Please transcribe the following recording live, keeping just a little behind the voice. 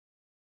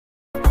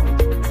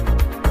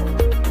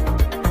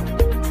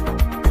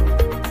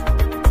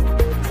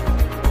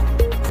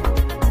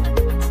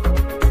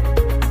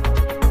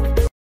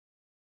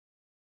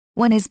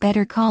When is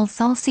Better Call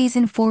Saul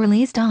Season 4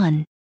 released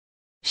on?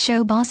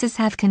 Show bosses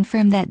have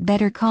confirmed that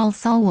Better Call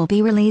Saul will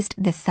be released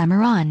this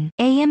summer on.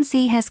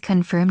 AMC has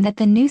confirmed that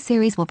the new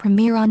series will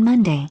premiere on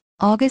Monday,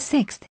 August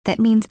 6th. That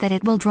means that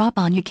it will drop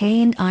on UK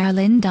and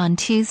Ireland on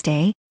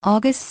Tuesday,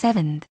 August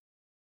 7th.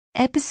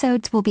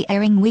 Episodes will be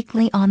airing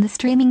weekly on the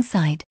streaming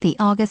site. The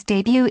August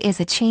debut is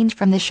a change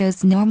from the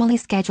show's normally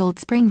scheduled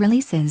spring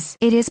releases.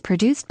 It is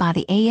produced by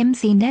the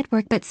AMC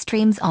network but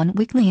streams on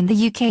weekly in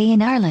the UK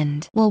and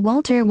Ireland. Will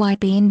Walter White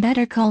be in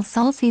Better Call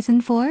Saul Season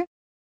 4?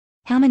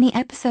 How many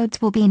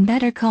episodes will be in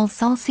Better Call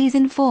Saul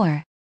Season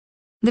 4?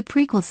 The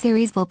prequel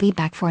series will be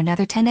back for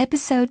another 10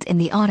 episodes in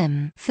the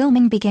autumn.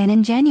 Filming began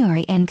in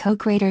January and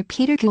co-creator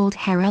Peter Gould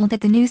heralded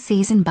the new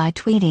season by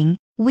tweeting,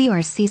 "We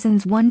are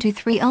seasons 1 to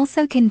 3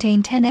 also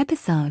contain 10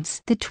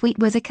 episodes." The tweet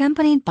was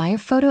accompanied by a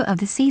photo of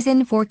the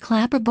season 4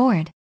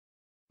 clapperboard.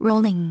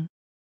 Rolling.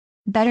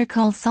 Better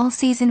Call Saul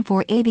Season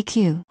 4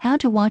 ABQ. How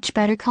to watch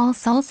Better Call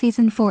Saul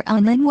Season 4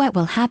 online. What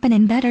will happen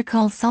in Better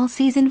Call Saul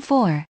Season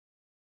 4?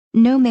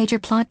 No major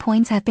plot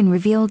points have been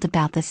revealed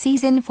about the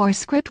Season 4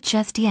 script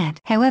just yet.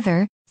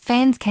 However,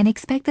 fans can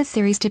expect the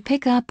series to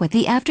pick up with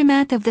the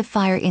aftermath of the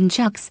fire in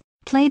Chuck's,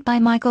 played by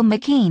Michael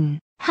McKean,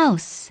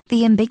 house.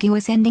 The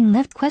ambiguous ending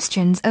left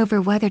questions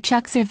over whether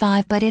Chuck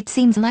survived, but it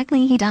seems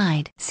likely he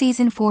died.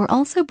 Season 4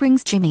 also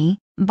brings Jimmy,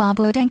 Bob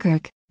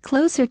Odenkirk,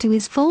 closer to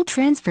his full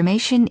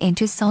transformation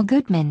into Saul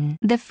Goodman.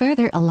 The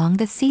further along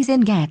the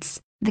season gets,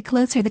 the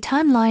closer the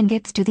timeline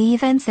gets to the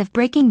events of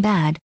Breaking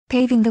Bad,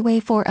 paving the way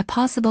for a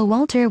possible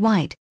Walter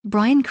White,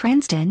 Bryan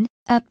Cranston,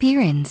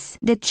 appearance.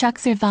 Did Chuck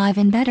survive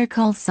in Better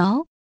Call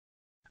Saul?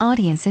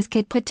 Audiences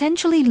could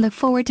potentially look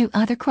forward to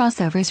other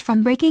crossovers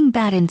from Breaking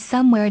Bad and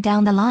somewhere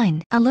down the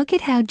line. A look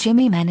at how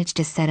Jimmy managed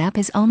to set up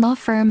his own law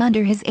firm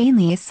under his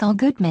alias Saul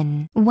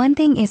Goodman. One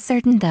thing is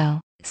certain though,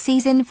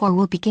 Season 4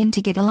 will begin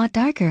to get a lot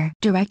darker.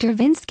 Director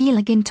Vince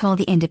Gilligan told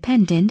The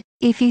Independent,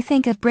 "If you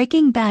think of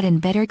Breaking Bad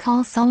and Better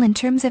Call Saul in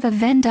terms of a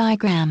Venn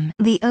diagram,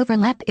 the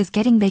overlap is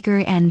getting bigger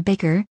and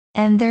bigger,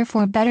 and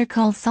therefore Better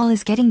Call Saul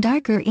is getting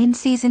darker in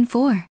Season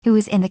 4. Who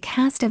is in the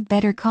cast of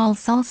Better Call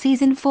Saul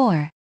Season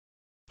 4?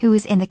 Who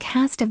is in the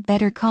cast of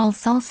Better Call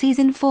Saul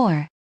Season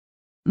 4?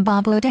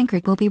 Bob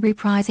Odenkirk will be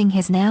reprising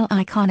his now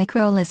iconic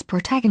role as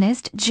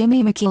protagonist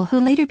Jimmy McGill, who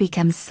later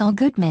becomes Saul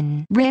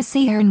Goodman. Rhea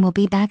Seehorn will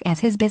be back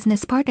as his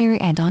business partner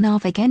and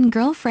on-off-again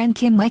girlfriend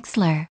Kim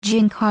Wexler.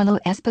 Giancarlo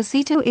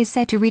Esposito is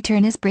set to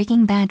return as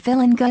Breaking Bad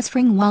villain Gus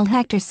Fring, while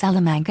Hector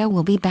Salamanca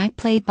will be back,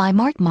 played by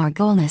Mark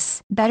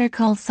Margolis. Better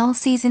Call Saul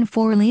Season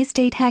 4 release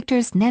date.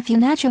 Hector's nephew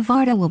Nacho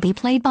Varda will be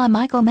played by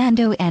Michael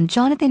Mando, and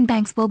Jonathan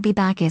Banks will be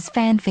back as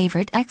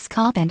fan-favorite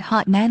ex-cop and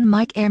hot man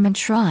Mike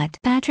Ehrmantraut.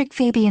 Patrick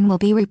Fabian will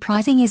be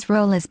reprising his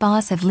role as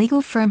boss of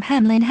legal firm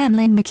Hamlin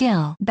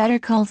McGill. Better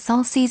Call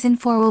Saul Season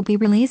 4 will be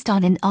released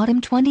on in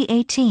autumn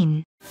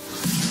 2018.